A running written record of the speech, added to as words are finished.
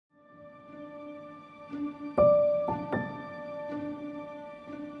Good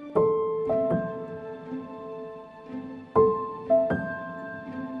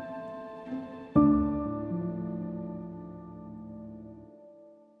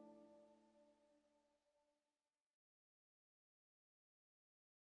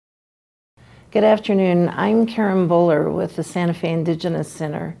afternoon. I'm Karen Buller with the Santa Fe Indigenous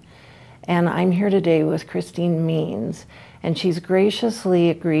Center, and I'm here today with Christine Means, and she's graciously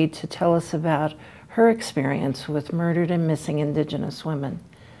agreed to tell us about her experience with murdered and missing Indigenous women.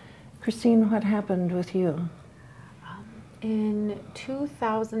 Christine, what happened with you? In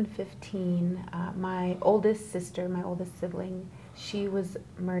 2015, my oldest sister, my oldest sibling, she was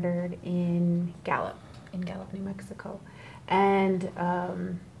murdered in Gallup, New Mexico. And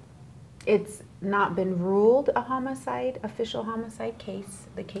it's not been ruled a homicide, official homicide case.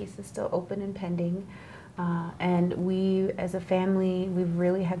 The case is still open and pending. And we, as a family, we've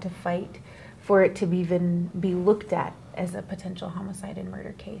really had to fight for it to even be looked at as a potential homicide and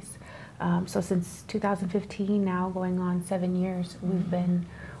murder case. So since 2015, now going on 7 years, we've been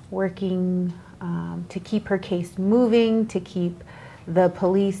working to keep her case moving, to keep the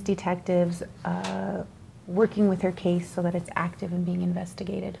police detectives working with her case so that it's active and being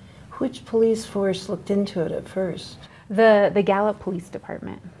investigated. Which police force looked into it at first? The Gallup Police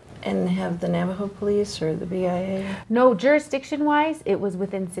Department. And have the Navajo police or the BIA? No, jurisdiction-wise, it was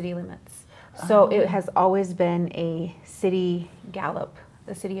within city limits. So it has always been a city Gallup,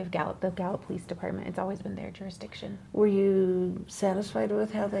 the city of Gallup, the Gallup Police Department. It's always been their jurisdiction. Were you satisfied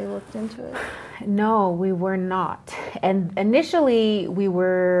with how they looked into it? No, we were not. And initially, we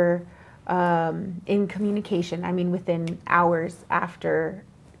were in communication. I mean, within hours after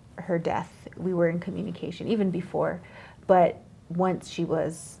her death, we were in communication, even before. But once she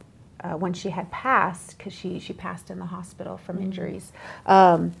was, once she had passed, because she passed in the hospital from injuries.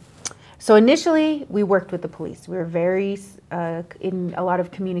 So initially, we worked with the police. We were very in a lot of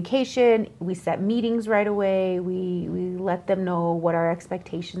communication. We set meetings right away. We let them know what our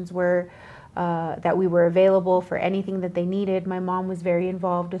expectations were, that we were available for anything that they needed. My mom was very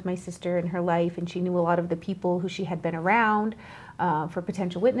involved with my sister in her life, and she knew a lot of the people who she had been around for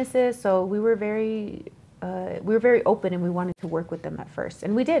potential witnesses. So we were very open, and we wanted to work with them at first.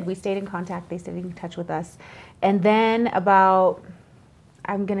 And we did. We stayed in contact. They stayed in touch with us. And then about,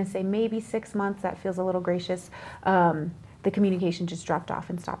 I'm going to say maybe 6 months, that feels a little gracious, the communication just dropped off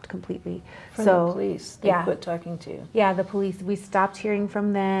and stopped completely. From the police? They quit talking to you? Yeah, the police. We stopped hearing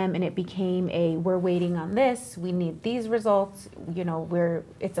from them, and it became we're waiting on this, we need these results, you know,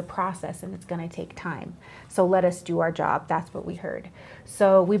 it's a process and it's going to take time. So let us do our job. That's what we heard.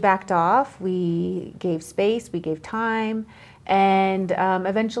 So we backed off, we gave space, we gave time, and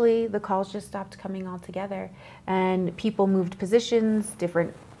eventually the calls just stopped coming altogether. And people moved positions,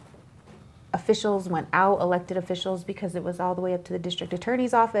 different officials went out, elected officials, because it was all the way up to the district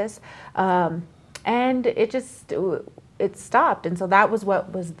attorney's office. And it stopped. And so that was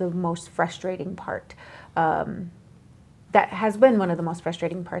what was the most frustrating part. That has been one of the most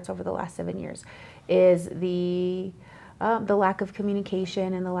frustrating parts over the last 7 years, is the lack of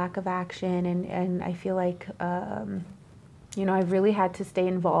communication and the lack of action. And I feel like, you know, I've really had to stay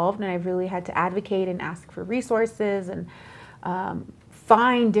involved, and I've really had to advocate and ask for resources and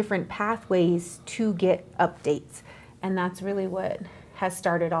find different pathways to get updates. And that's really what has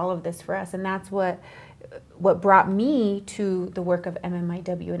started all of this for us. And that's what brought me to the work of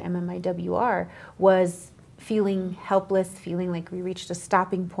MMIW and MMIWR, was feeling helpless, feeling like we reached a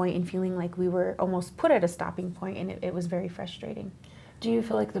stopping point, and feeling like we were almost put at a stopping point, and it was very frustrating. Do you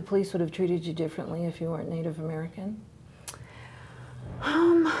feel like the police would have treated you differently if you weren't Native American?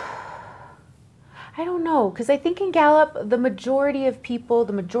 I don't know, because I think in Gallup, the majority of people,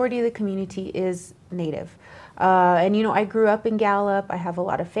 the majority of the community is Native. And you know, I grew up in Gallup. I have a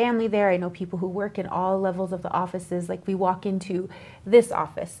lot of family there. I know people who work in all levels of the offices. Like, we walk into this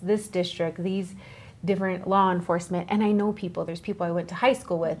office, this district, these different law enforcement, and I know people. There's people I went to high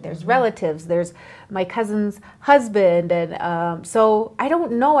school with. There's relatives. There's my cousin's husband. And so I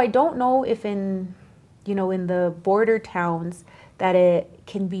don't know. I don't know if in, you know, in the border towns that it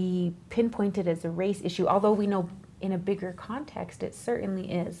can be pinpointed as a race issue, although we know in a bigger context it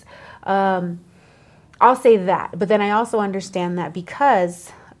certainly is. I'll say that, but then I also understand that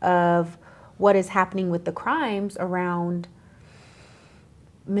because of what is happening with the crimes around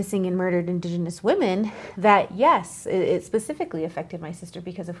missing and murdered Indigenous women, that yes, it specifically affected my sister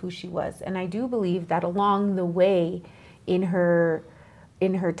because of who she was. And I do believe that along the way in her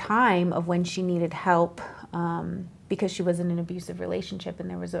time of when she needed help, because she was in an abusive relationship and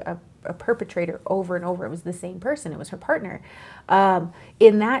there was a perpetrator over and over. It was the same person. It was her partner.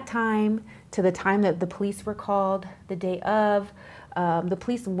 In that time, to the time that the police were called, the day of. The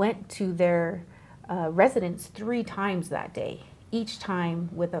police went to their residence 3 times that day, each time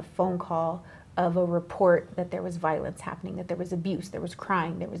with a phone call of a report that there was violence happening, that there was abuse, there was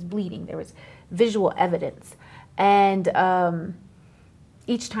crying, there was bleeding, there was visual evidence. And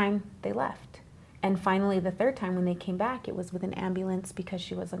each time they left. And finally, the 3rd time when they came back, it was with an ambulance because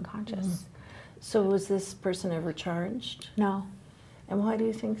she was unconscious. Mm. So was this person ever charged? No. And why do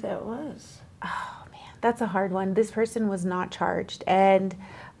you think that was? Oh, man, that's a hard one. This person was not charged. And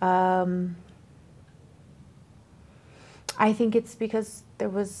I think it's because there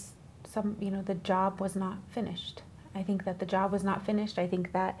was some, the job was not finished. I think that the job was not finished. I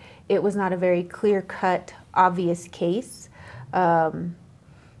think that it was not a very clear-cut, obvious case.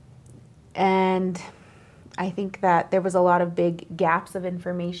 And I think that there was a lot of big gaps of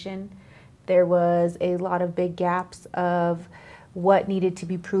information. There was a lot of big gaps of what needed to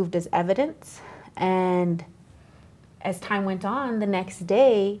be proved as evidence. And as time went on, the next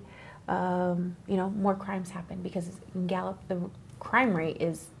day, more crimes happened, because in Gallup, the crime rate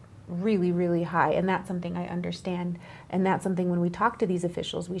is really, really high. And that's something I understand. And that's something when we talk to these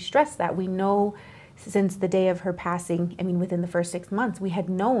officials, we stress that. We know since the day of her passing, within the first 6 months, we had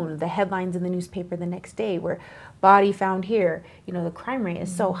known the headlines in the newspaper the next day were body found here. The crime rate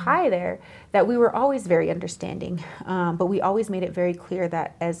is so high there that we were always very understanding. But we always made it very clear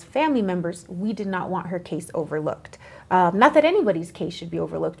that as family members, we did not want her case overlooked. Not that anybody's case should be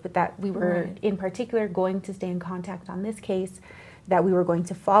overlooked, but that we were in particular going to stay in contact on this case, that we were going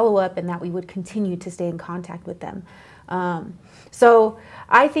to follow up, and that we would continue to stay in contact with them. So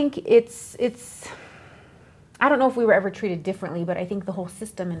I think it's I don't know if we were ever treated differently, but I think the whole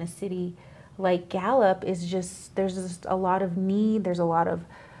system in a city like Gallup is there's just a lot of need, there's a lot of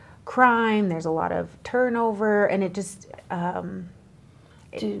crime, there's a lot of turnover, and it just...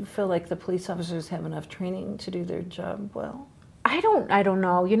 Do you feel like the police officers have enough training to do their job well? I don't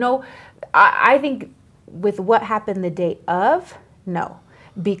know. I think with what happened the day of, no.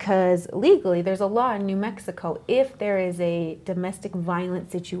 Because legally, there's a law in New Mexico. If there is a domestic violence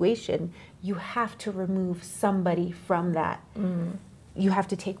situation, you have to remove somebody from that. Mm. You have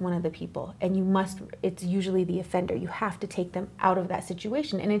to take one of the people, and it's usually the offender. You have to take them out of that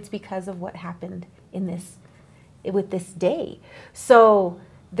situation, and it's because of what happened with this day. So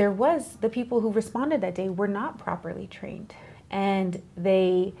the people who responded that day were not properly trained, and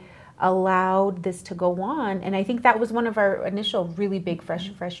they allowed this to go on. And I think that was one of our initial really big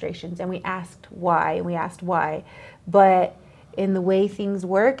frustrations. And we asked why, but in the way things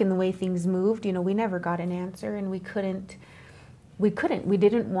work and the way things moved, we never got an answer, and we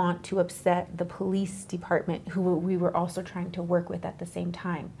didn't want to upset the police department, who we were also trying to work with at the same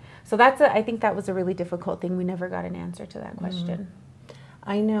time. So I think that was a really difficult thing. We never got an answer to that question.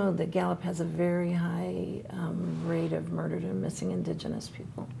 I know that Gallup has a very high rate of murdered and missing Indigenous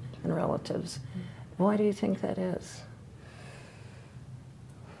people and relatives. Why do you think that is?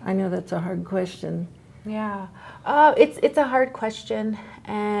 I know that's a hard question. Yeah, it's a hard question,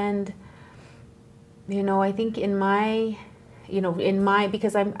 and I think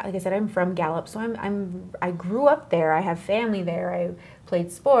because like I said, I'm from Gallup, so I grew up there. I have family there. I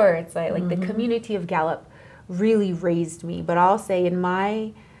played sports. The community of Gallup really raised me. But I'll say, in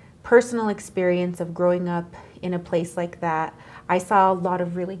my personal experience of growing up in a place like that, I saw a lot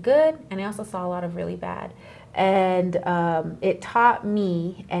of really good, and I also saw a lot of really bad. And it taught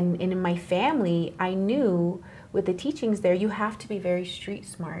me, and in my family, I knew with the teachings there, you have to be very street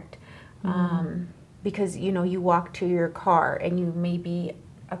smart. Because, you walk to your car and you may be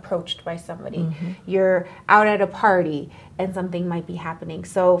approached by somebody. Mm-hmm. You're out at a party and something might be happening.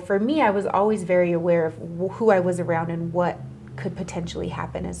 So for me, I was always very aware of who I was around and what could potentially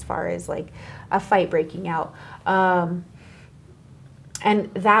happen as far as a fight breaking out.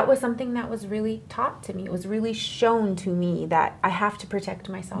 And that was something that was really taught to me. It was really shown to me that I have to protect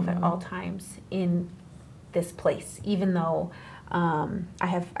myself at all times in this place, even though I'm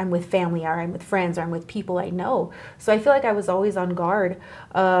with family, or I'm with friends, or I'm with people I know. So I feel like I was always on guard.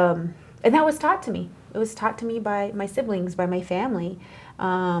 And that was taught to me. It was taught to me by my siblings, by my family.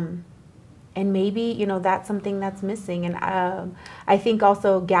 And maybe, that's something that's missing. And I think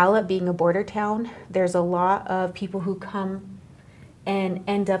also Gallup being a border town, there's a lot of people who come and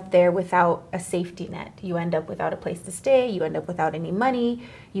end up there without a safety net. You end up without a place to stay. You end up without any money.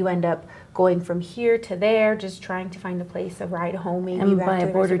 You end up going from here to there, just trying to find a place, a ride home, maybe. And back by to a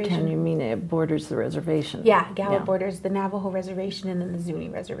the border reservation. town, you mean it borders the reservation? Yeah, Gallup borders the Navajo reservation and then the Zuni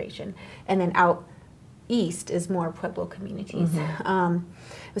reservation. And then out east is more Pueblo communities.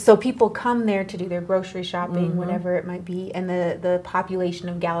 So people come there to do their grocery shopping, whatever it might be, and the population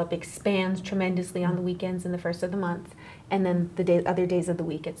of Gallup expands tremendously on the weekends and the first of the month, and then the other days of the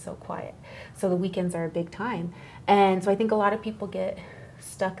week it's so quiet. So the weekends are a big time. And so I think a lot of people get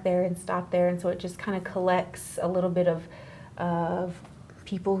stuck there and stop there, and so it just kind of collects a little bit of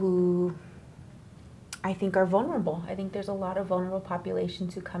people who I think are vulnerable. I think there's a lot of vulnerable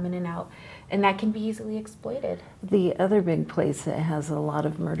populations who come in and out, and that can be easily exploited. The other big place that has a lot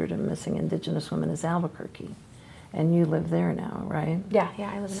of murdered and missing Indigenous women is Albuquerque, and you live there now, right? Yeah,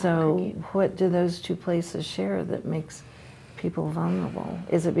 I live in Albuquerque. So what do those two places share that makes people vulnerable?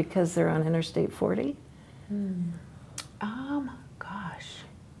 Is it because they're on Interstate 40? Gosh.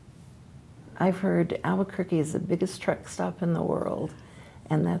 I've heard Albuquerque is the biggest truck stop in the world,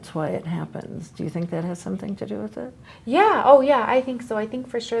 and that's why it happens. Do you think that has something to do with it? Yeah, oh yeah, I think so. I think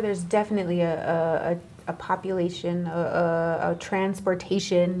for sure there's definitely a population, a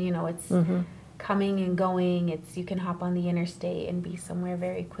transportation, you know, it's coming and going. It's, you can hop on the interstate and be somewhere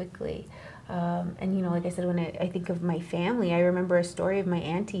very quickly. And you know, like I said, when I think of my family, I remember a story of my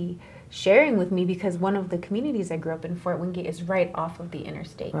auntie sharing with me, because one of the communities I grew up in, Fort Wingate, is right off of the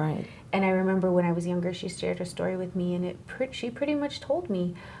interstate. Right. And I remember when I was younger, she shared her story with me, and she pretty much told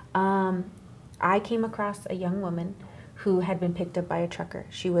me, I came across a young woman who had been picked up by a trucker.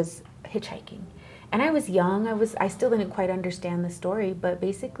 She was hitchhiking. And I was young, I still didn't quite understand the story, but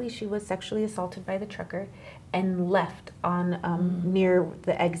basically she was sexually assaulted by the trucker and left on near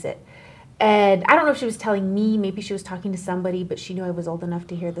the exit. And I don't know if she was telling me, maybe she was talking to somebody, but she knew I was old enough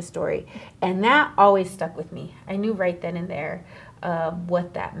to hear the story. And that always stuck with me. I knew right then and there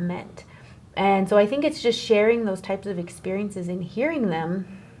what that meant. And so I think it's just sharing those types of experiences and hearing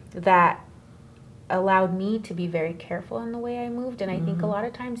them that allowed me to be very careful in the way I moved. And I think a lot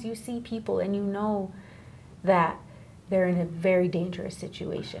of times you see people and you know that they're in a very dangerous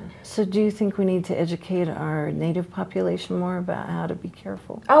situation. So do you think we need to educate our Native population more about how to be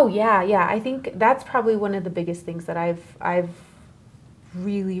careful? Oh yeah. I think that's probably one of the biggest things that I've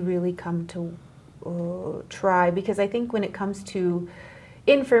really come to try, because I think when it comes to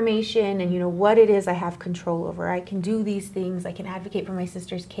information and, you know, what it is I have control over, I can do these things, I can advocate for my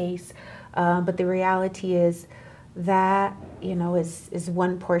sister's case, but the reality is that, you know, is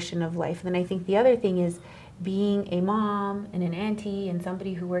one portion of life. And then I think the other thing is being a mom and an auntie and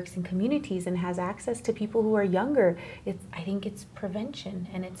somebody who works in communities and has access to people who are younger. I think it's prevention,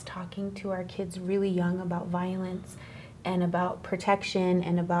 and it's talking to our kids really young about violence and about protection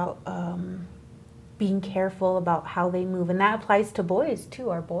and about being careful about how they move. And that applies to boys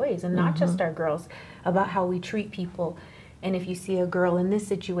too, our boys, and not just our girls, about how we treat people. And if you see a girl in this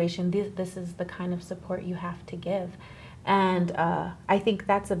situation, this is the kind of support you have to give. And I think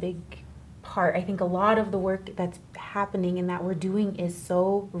that's a big part. I think a lot of the work that's happening and that we're doing is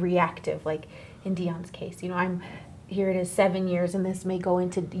so reactive. Like in Dion's case, you know, here it is 7 years, and this may go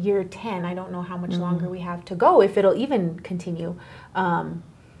into year 10. I don't know how much longer we have to go, if it'll even continue. And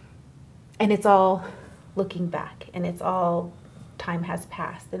it's all looking back, and it's all time has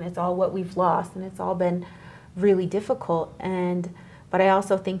passed, and it's all what we've lost, and it's all been really difficult. But I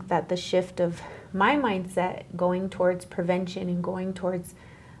also think that the shift of my mindset going towards prevention and going towards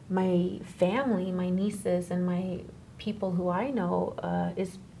my family, my nieces and my people who I know,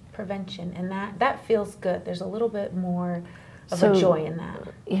 is prevention, and that feels good. There's a little bit more of a joy in that.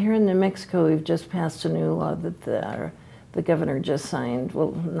 Here in New Mexico, we've just passed a new law that the governor just signed.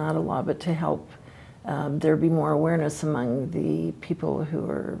 Well, not a law, but to help there be more awareness among the people who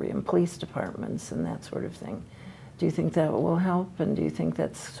are in police departments and that sort of thing. Do you think that will help, and do you think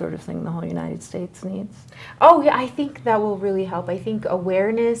that's the sort of thing the whole United States needs? Oh yeah, I think that will really help. I think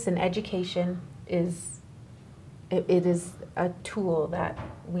awareness and education is a tool that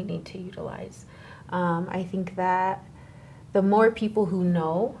we need to utilize. I think that the more people who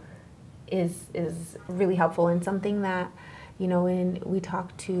know is really helpful, and something that, you know, we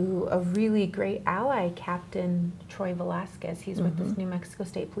talked to a really great ally, Captain Troy Velasquez. He's with this New Mexico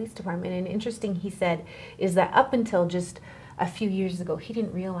State Police Department, and interesting, he said, is that up until just a few years ago, he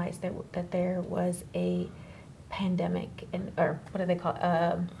didn't realize that there was a pandemic, or what do they call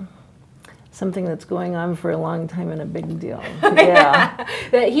it? Something that's going on for a long time and a big deal. Yeah.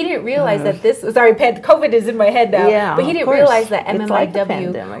 That he didn't realize that this, sorry, COVID is in my head now, yeah, but he didn't realize that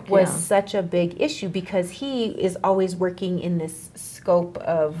MMIW like was such a big issue, because he is always working in this scope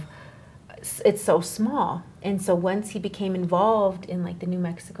of, it's so small. And so once he became involved in like the New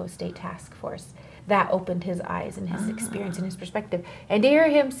Mexico State Task Force, that opened his eyes and his experience and his perspective. And to hear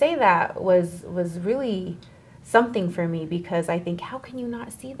him say that was really something for me, because I think, how can you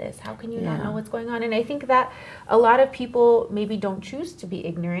not see this? How can you not know what's going on? And I think that a lot of people maybe don't choose to be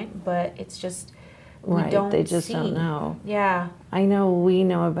ignorant, but it's just, they just don't know. Yeah. I know we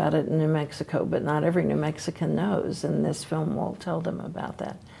know about it in New Mexico, but not every New Mexican knows, and this film will tell them about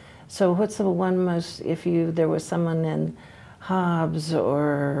that. So what's the one most, if there was someone in Hobbs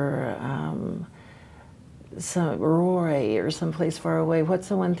or Roy or someplace far away, what's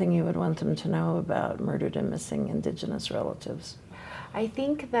the one thing you would want them to know about murdered and missing Indigenous relatives? I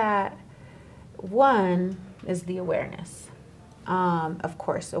think that one is the awareness. Of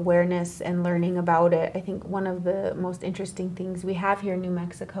course, awareness and learning about it. I think one of the most interesting things we have here in New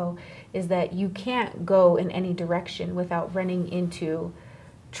Mexico is that you can't go in any direction without running into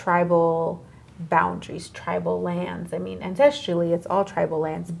tribal boundaries, tribal lands. I mean, ancestrally, it's all tribal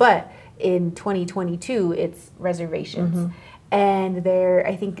lands, but in 2022, it's reservations. And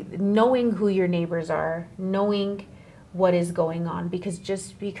I think knowing who your neighbors are, knowing what is going on, because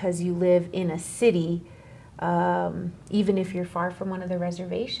just because you live in a city, even if you're far from one of the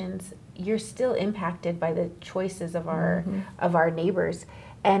reservations, you're still impacted by the choices of our neighbors.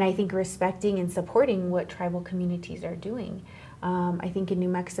 And I think respecting and supporting what tribal communities are doing. I think in New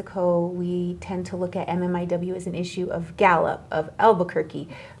Mexico, we tend to look at MMIW as an issue of Gallup, of Albuquerque,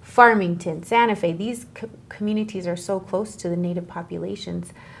 Farmington, Santa Fe. These communities are so close to the native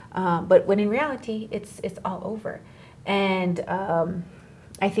populations, but when in reality, it's all over. And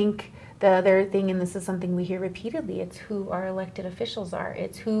I think the other thing, and this is something we hear repeatedly, it's who our elected officials are.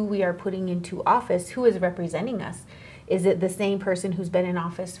 It's who we are putting into office, who is representing us. Is it the same person who's been in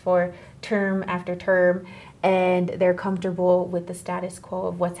office for term after term and they're comfortable with the status quo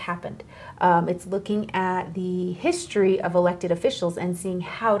of what's happened? It's looking at the history of elected officials and seeing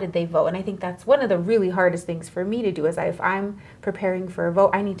how did they vote. And I think that's one of the really hardest things for me to do is if I'm preparing for a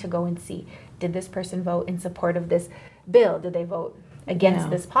vote, I need to go and see, did this person vote in support of this bill? Did they vote against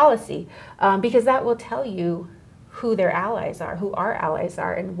this policy? Because that will tell you who their allies are, who our allies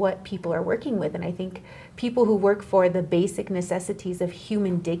are, and what people are working with. And I think people who work for the basic necessities of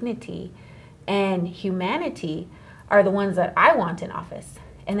human dignity and humanity are the ones that I want in office.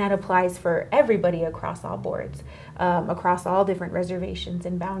 And that applies for everybody across all boards, across all different reservations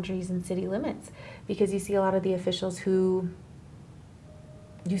and boundaries and city limits, because you see a lot of the officials who,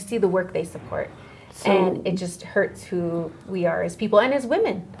 you see the work they support. And it just hurts who we are as people and as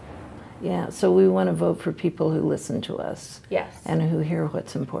women. Yeah, so we want to vote for people who listen to us. Yes. And who hear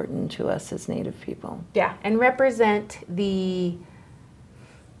what's important to us as Native people. Yeah, and represent the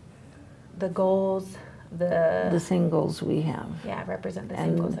goals, the same goals we have. Yeah, represent the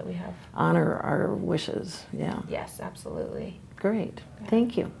same goals that we have. Honor our wishes, yeah. Yes, absolutely. Great, Yeah.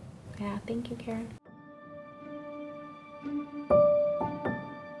 Thank you. Yeah, thank you, Karen.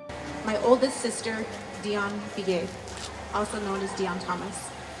 My oldest sister, Dion Biguet, also known as Dion Thomas.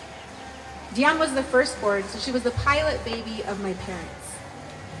 Dion was the firstborn, so she was the pilot baby of my parents,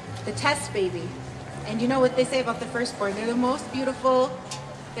 the test baby. And you know what they say about the firstborn? They're the most beautiful,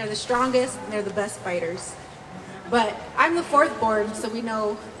 they're the strongest, and they're the best fighters. But I'm the fourthborn, so we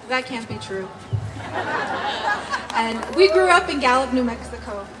know that can't be true. And we grew up in Gallup, New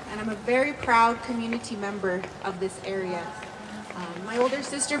Mexico, and I'm a very proud community member of this area. My older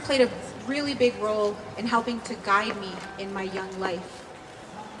sister played a really big role in helping to guide me in my young life.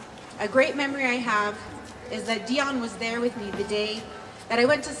 A great memory I have is that Dion was there with me the day that I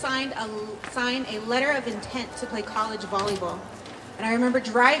went to sign a letter of intent to play college volleyball. And I remember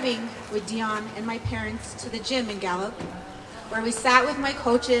driving with Dion and my parents to the gym in Gallup, where we sat with my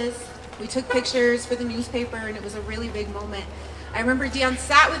coaches, we took pictures for the newspaper, and it was a really big moment. I remember Dion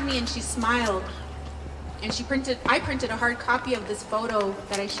sat with me and she smiled. And I printed a hard copy of this photo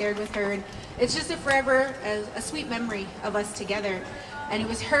that I shared with her. And it's just a sweet memory of us together. And it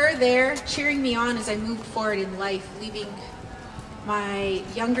was her there cheering me on as I moved forward in life, leaving my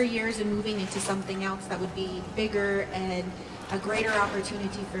younger years and moving into something else that would be bigger and a greater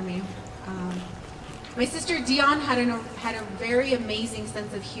opportunity for me. My sister Dion had a very amazing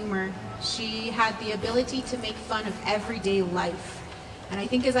sense of humor. She had the ability to make fun of everyday life. And I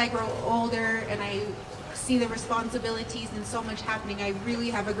think as I grow older and I see the responsibilities and so much happening, I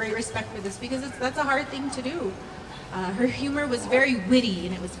really have a great respect for this, because that's a hard thing to do. Her humor was very witty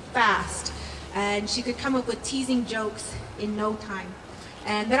and it was fast, and she could come up with teasing jokes in no time.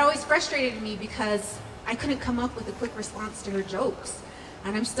 And that always frustrated me because I couldn't come up with a quick response to her jokes,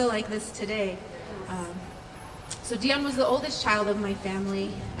 and I'm still like this today. So Dion was the oldest child of my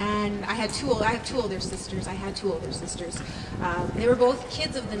family, and I have two older sisters. They were both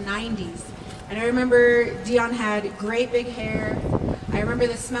kids of the 90s. And I remember Dion had great big hair. I remember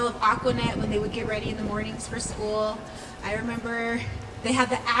the smell of Aquanet when they would get ready in the mornings for school. I remember they had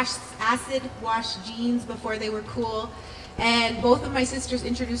the acid wash jeans before they were cool. And both of my sisters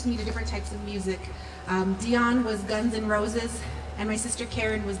introduced me to different types of music. Dion was Guns N' Roses, and my sister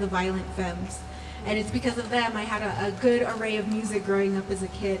Karen was the Violent Femmes. And it's because of them I had a good array of music growing up as a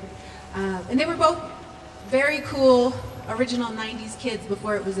kid. And they were both very cool, original 90s kids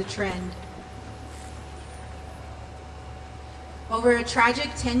before it was a trend. Over a tragic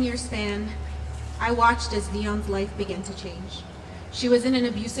 10-year span, I watched as Dion's life began to change. She was in an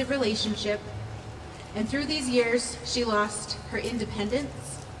abusive relationship, and through these years, she lost her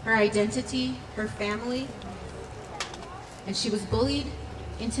independence, her identity, her family, and she was bullied,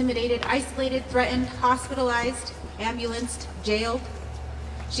 intimidated, isolated, threatened, hospitalized, ambulanced, jailed.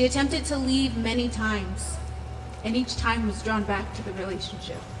 She attempted to leave many times, and each time was drawn back to the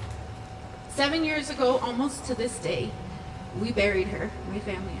relationship. 7 years ago, almost to this day, we buried her, my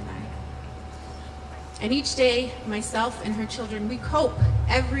family and I. And each day, myself and her children, we cope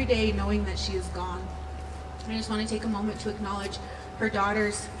every day knowing that she is gone. I just want to take a moment to acknowledge her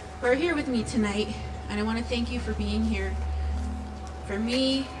daughters who are here with me tonight, and I want to thank you for being here, for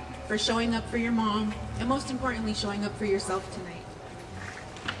me, for showing up for your mom, and most importantly, showing up for yourself tonight.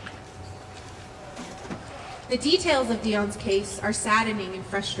 The details of Dion's case are saddening and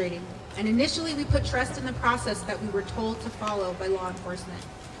frustrating, and initially we put trust in the process that we were told to follow by law enforcement.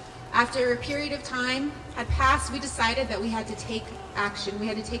 After a period of time had passed, we decided that we had to take action. We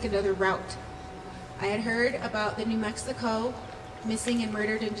had to take another route. I had heard about the New Mexico Missing and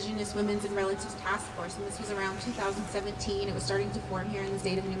Murdered Indigenous Women's and Relatives Task Force, and this was around 2017. It was starting to form here in the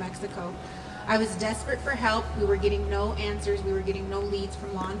state of New Mexico. I was desperate for help. We were getting no answers. We were getting no leads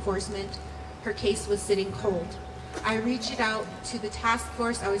from law enforcement. Her case was sitting cold. I reached out to the task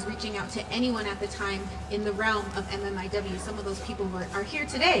force. I was reaching out to anyone at the time in the realm of MMIW. Some of those people are here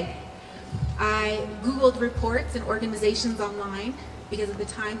today. I Googled reports and organizations online because at the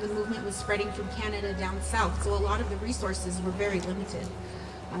time the movement was spreading from Canada down south, so a lot of the resources were very limited.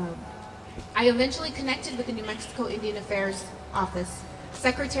 I eventually connected with the New Mexico Indian Affairs Office.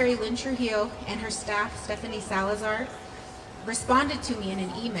 Secretary Lynn Trujillo and her staff, Stephanie Salazar, responded to me in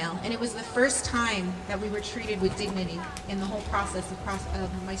an email, and it was the first time that we were treated with dignity in the whole process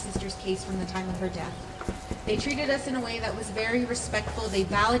of my sister's case from the time of her death. They treated us in a way that was very respectful. They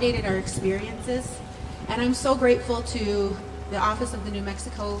validated our experiences, and I'm so grateful to the Office of the New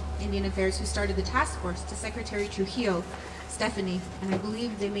Mexico Indian Affairs who started the task force, to Secretary Trujillo, Stephanie, and I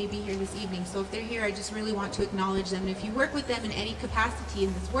believe they may be here this evening. So if they're here, I just really want to acknowledge them. And if you work with them in any capacity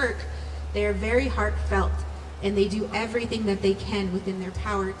in this work, they are very heartfelt, and they do everything that they can within their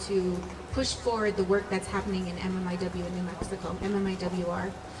power to push forward the work that's happening in MMIW in New Mexico, MMIWR.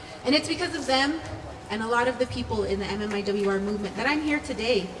 And it's because of them and a lot of the people in the MMIWR movement that I'm here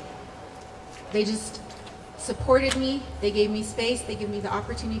today. They just supported me, they gave me space, they gave me the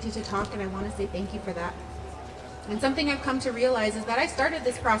opportunity to talk, and I want to say thank you for that. And something I've come to realize is that I started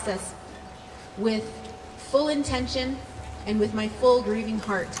this process with full intention and with my full grieving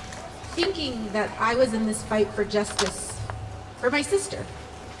heart, thinking that I was in this fight for justice for my sister.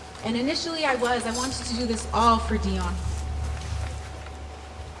 And initially I wanted to do this all for Dion.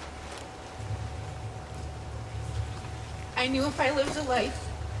 I knew if I lived a life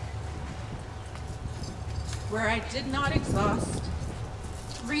where I did not exhaust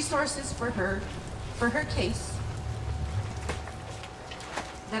resources for her case,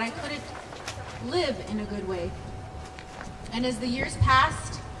 that I couldn't live in a good way. And as the years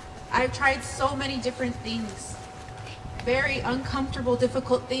passed, I've tried so many different things, very uncomfortable,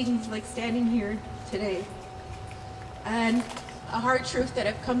 difficult things like standing here today. And a hard truth that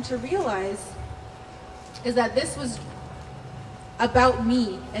I've come to realize is that this was about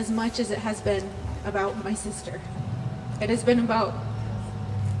me as much as it has been about my sister. It has been about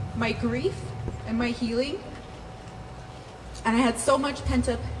my grief and my healing. And I had so much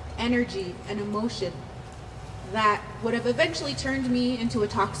pent-up energy and emotion that would have eventually turned me into a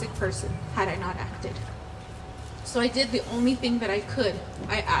toxic person had I not acted. So I did the only thing that I could.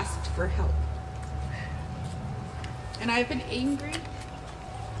 I asked for help. And I've been angry.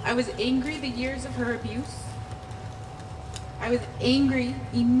 I was angry the years of her abuse. I was angry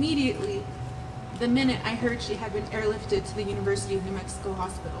immediately the minute I heard she had been airlifted to the University of New Mexico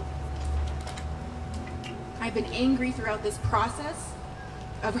Hospital. I've been angry throughout this process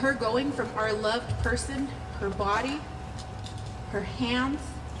of her going from our loved person, her body, her hands,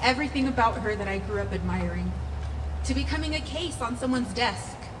 everything about her that I grew up admiring, to becoming a case on someone's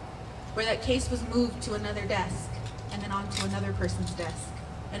desk, where that case was moved to another desk and then onto another person's desk,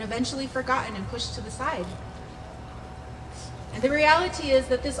 and eventually forgotten and pushed to the side. And the reality is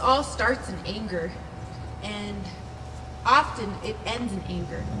that this all starts in anger, and often it ends in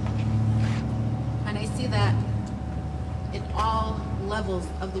anger. And I see that in all levels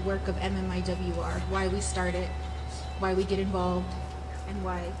of the work of MMIWR, why we start it, why we get involved, and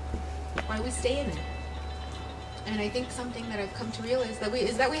why we stay in it. And I think something that I've come to realize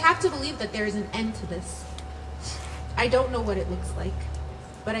is that we have to believe that there is an end to this. I don't know what it looks like,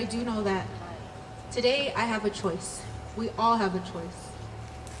 but I do know that today I have a choice. We all have a choice.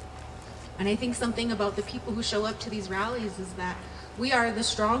 And I think something about the people who show up to these rallies is that we are the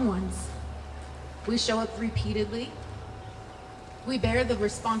strong ones. We show up repeatedly. We bear the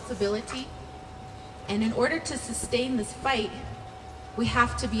responsibility. And in order to sustain this fight, we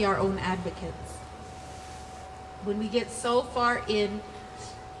have to be our own advocates. When we get so far in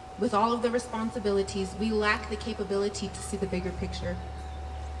with all of the responsibilities, we lack the capability to see the bigger picture.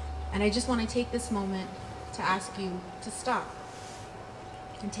 And I just want to take this moment to ask you to stop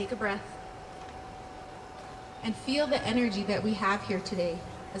and take a breath and feel the energy that we have here today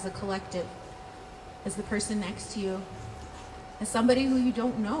as a collective, as the person next to you, as somebody who you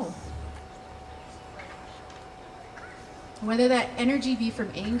don't know. Whether that energy be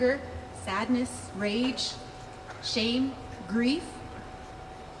from anger, sadness, rage, shame, grief,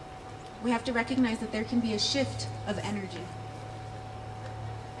 we have to recognize that there can be a shift of energy,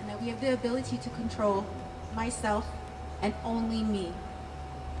 and that we have the ability to control myself and only me.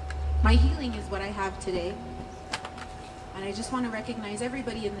 My healing is what I have today, and I just want to recognize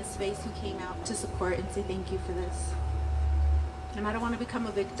everybody in this space who came out to support and say thank you for this. And I don't want to become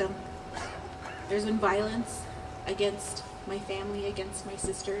a victim. There's been violence against my family, against my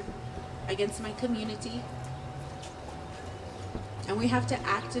sister, against my community. And we have to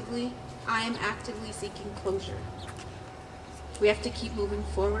I am actively seeking closure. We have to keep moving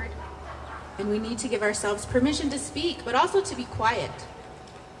forward, and we need to give ourselves permission to speak, but also to be quiet.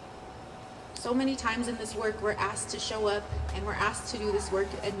 So many times in this work, we're asked to show up, and we're asked to do this work,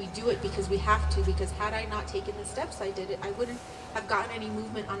 and we do it because we have to, because had I not taken the steps I did, I wouldn't have gotten any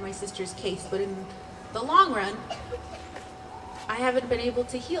movement on my sister's case. But in the long run, I haven't been able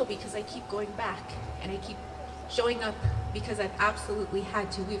to heal because I keep going back, and I keep showing up because I've absolutely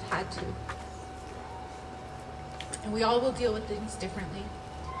had to. We've had to. And we all will deal with things differently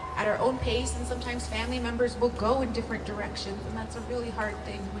at our own pace, and sometimes family members will go in different directions, and that's a really hard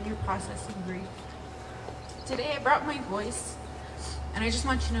thing when you're processing grief. Today I brought my voice, and I just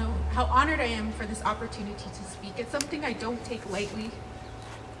want you to know how honored I am for this opportunity to speak. It's something I don't take lightly.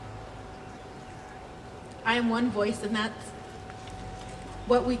 I am one voice, and that's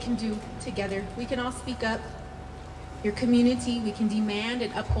what we can do together. We can all speak up. Your community, we can demand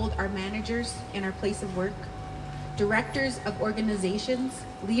and uphold our managers in our place of work, directors of organizations,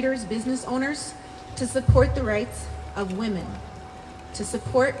 leaders, business owners, to support the rights of women, to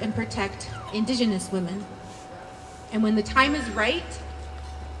support and protect Indigenous women. And when the time is right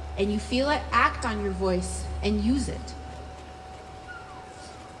and you feel it, act on your voice and use it.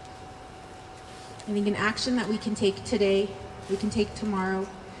 I think an action that we can take today, we can take tomorrow,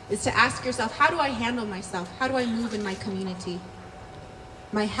 is to ask yourself, how do I handle myself? How do I move in my community?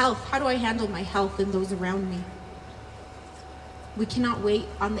 My health, how do I handle my health and those around me? We cannot wait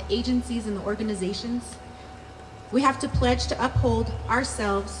on the agencies and the organizations. We have to pledge to uphold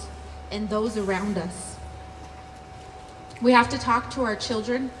ourselves and those around us. We have to talk to our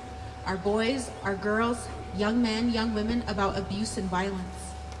children, our boys, our girls, young men, young women about abuse and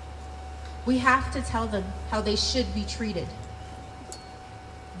violence. We have to tell them how they should be treated.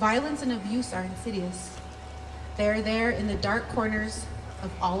 Violence and abuse are insidious. They are there in the dark corners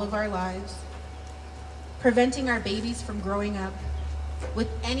of all of our lives, preventing our babies from growing up with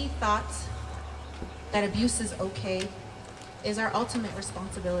any thoughts that abuse is okay is our ultimate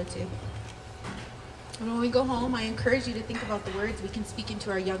responsibility. And when we go home, I encourage you to think about the words we can speak into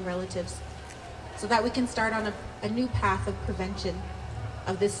our young relatives so that we can start on a new path of prevention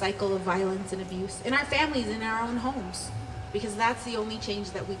of this cycle of violence and abuse in our families, in our own homes, because that's the only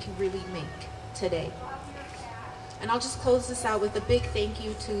change that we can really make today. And I'll just close this out with a big thank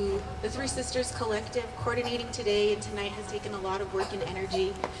you to the Three Sisters Collective. Coordinating today and tonight has taken a lot of work and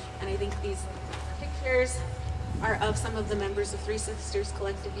energy, and I think these pictures are of some of the members of Three Sisters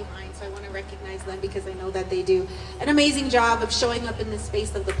Collective behind, so I want to recognize them because I know that they do an amazing job of showing up in the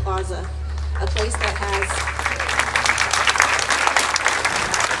space of the plaza, a place that has,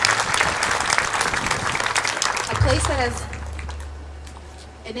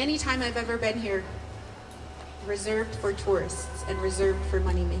 and any time I've ever been here, reserved for tourists and reserved for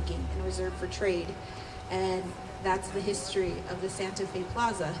money making and reserved for trade. And that's the history of the Santa Fe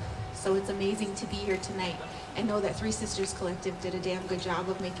Plaza. So it's amazing to be here tonight and know that Three Sisters Collective did a damn good job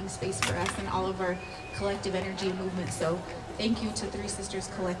of making space for us and all of our collective energy and movement. So thank you to Three Sisters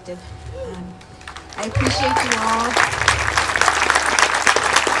Collective. I appreciate you all.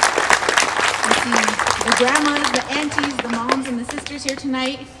 I see the grandmas, the aunties, the moms, and the sisters here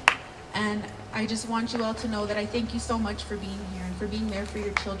tonight. And I just want you all to know that I thank you so much for being here and for being there for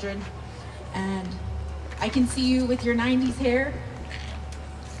your children. And I can see you with your 90s hair.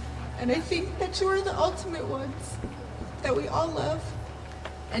 And I think that you are the ultimate ones that we all love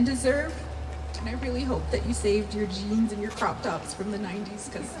and deserve. And I really hope that you saved your jeans and your crop tops from the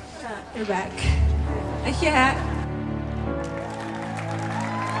 90s, because they're back. Yeah.